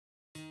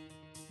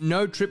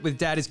No trip with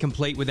Dad is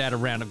complete without a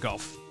round of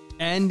golf.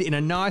 And in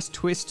a nice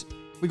twist,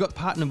 we got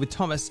partnered with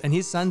Thomas and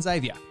his son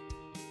Xavier.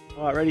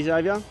 All right, ready,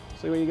 Xavier?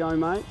 See where you're going,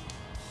 mate?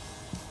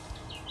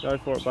 Go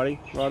for it, buddy.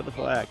 Right at the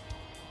flag.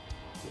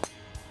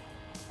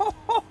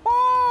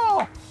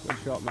 Good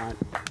shot, mate.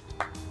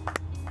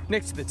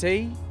 Next to the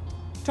tee,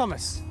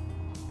 Thomas.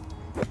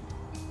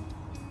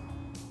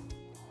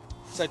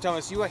 So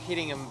Thomas, you are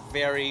hitting them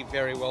very,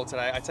 very well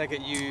today. I take it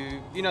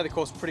you know the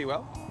course pretty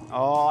well?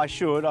 Oh, I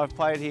should. I've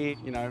played here,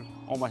 you know,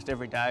 almost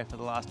every day for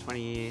the last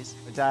 20 years.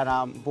 My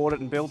dad bought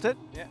it and built it,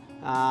 yeah.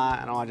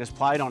 And I just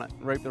played on it,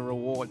 reaped the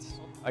rewards.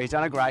 Oh, he's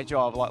done a great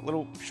job, like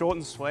little short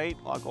and sweet,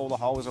 like all the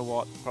holes are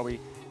what, probably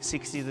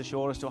 60 is the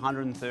shortest to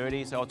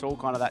 130, so it's all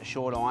kind of that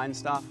short iron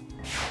stuff.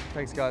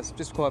 Thanks guys,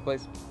 just quiet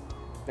please.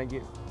 Thank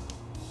you.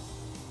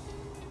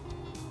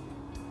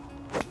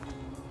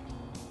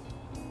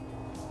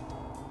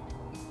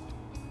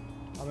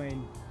 I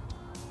mean,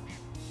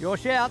 your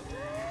shout.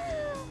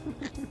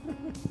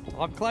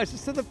 I'm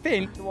closest to the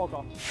pin. Walk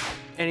off.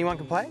 Anyone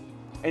can play?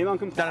 Anyone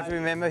can play. Don't have to be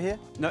a member here?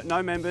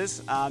 No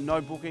members,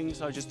 no bookings,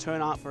 so just turn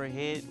up for a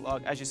hit.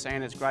 Like, as you're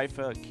saying, it's great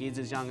for kids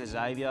as young as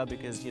Xavier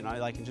because, you know,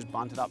 they can just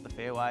bunt it up the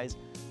fairways.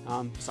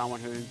 For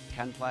someone who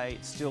can play,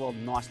 it's still a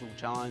nice little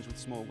challenge with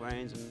small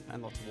greens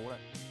and lots of water.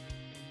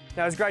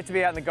 Now, it's great to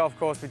be out in the golf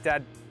course with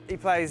Dad. He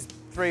plays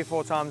 3 or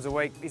 4 times a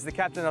week. He's the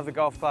captain of the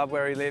golf club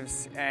where he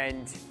lives,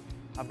 and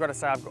I've got to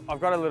say, I've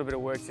got a little bit of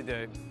work to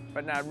do.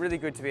 But no, really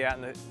good to be out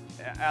in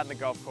the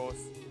golf course.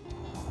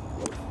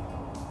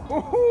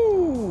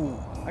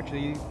 Woohoo!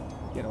 Actually, you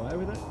get away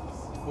with it.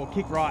 Or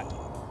kick right.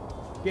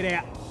 Get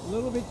out. A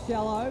little bit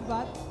shallow,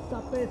 but it's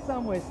up there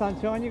somewhere,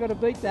 sunshine. You've got to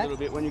beat that. A little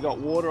bit. When you've got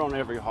water on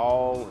every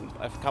hole, and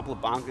a couple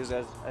of bunkers,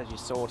 as you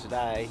saw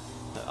today,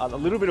 a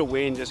little bit of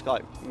wind just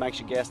like makes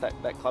you guess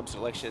that club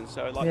selection.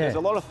 So like, There's a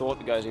lot of thought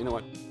that goes into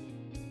it.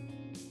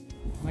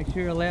 Make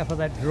sure you allow for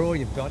that draw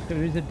you've got.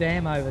 There is a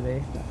dam over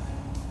there.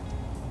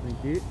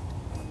 Thank you.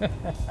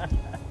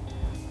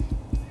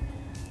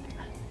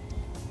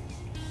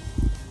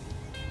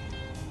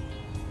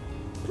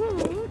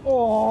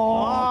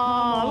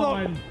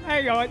 Oh, look,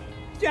 hang on.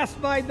 Just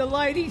made the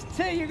ladies'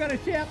 tee. You're going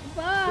to shout the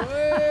bar.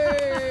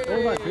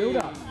 All that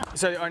build-up.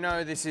 So I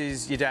know this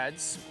is your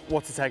dad's.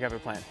 What's the takeover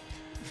plan?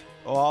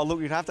 Oh, look,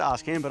 you'd have to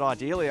ask him, but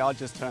ideally I'd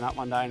just turn up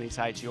one day and he'd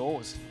say it's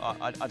yours.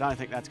 I don't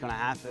think that's going to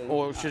happen.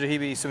 Or should he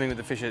be swimming with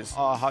the fishes?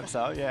 Oh, I hope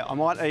so, yeah. I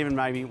might even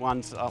maybe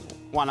one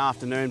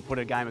afternoon put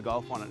a game of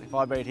golf on it. If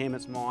I beat him,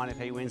 it's mine. If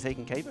he wins, he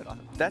can keep it.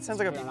 That sounds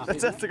like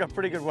a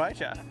pretty good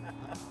wager.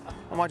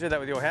 I might do that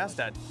with your house,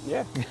 Dad.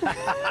 Yeah.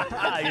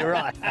 You're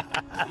right.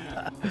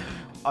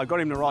 I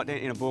got him to write down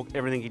in a book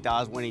everything he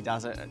does, when he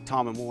does it,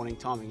 time of morning,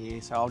 time of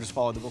year, so I'll just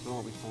follow the book and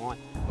I'll be fine.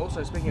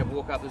 Also, speaking of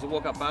walk-up, there's a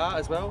walk-up bar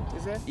as well,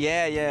 is there?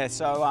 Yeah.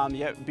 So,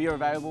 yeah, beer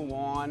available,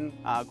 wine,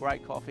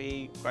 great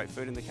coffee, great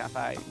food in the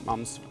cafe.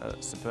 Mum's a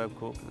superb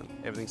cook, and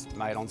everything's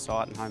made on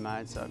site and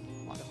homemade, so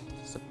like,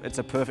 it's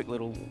a perfect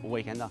little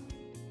weekender.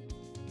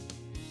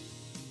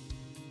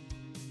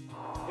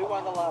 Who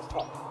won the last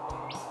top?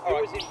 Who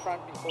was in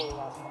front before the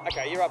last top?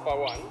 Okay, you're up by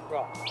 1.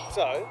 Right.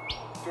 So,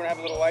 do you want to have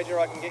a little wager?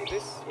 I can get you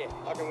this? Yeah.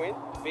 I can win?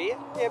 Beer?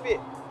 Yeah, beer.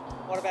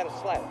 What about a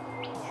slab?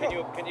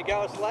 Sure. Can you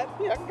go a slab?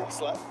 Yeah, I can go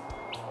slap.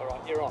 All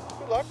right, you're on.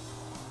 Good luck.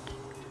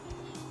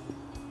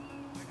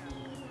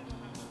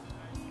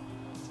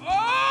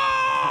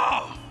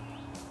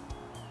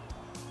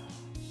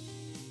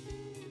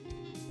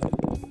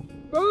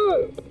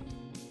 Oh!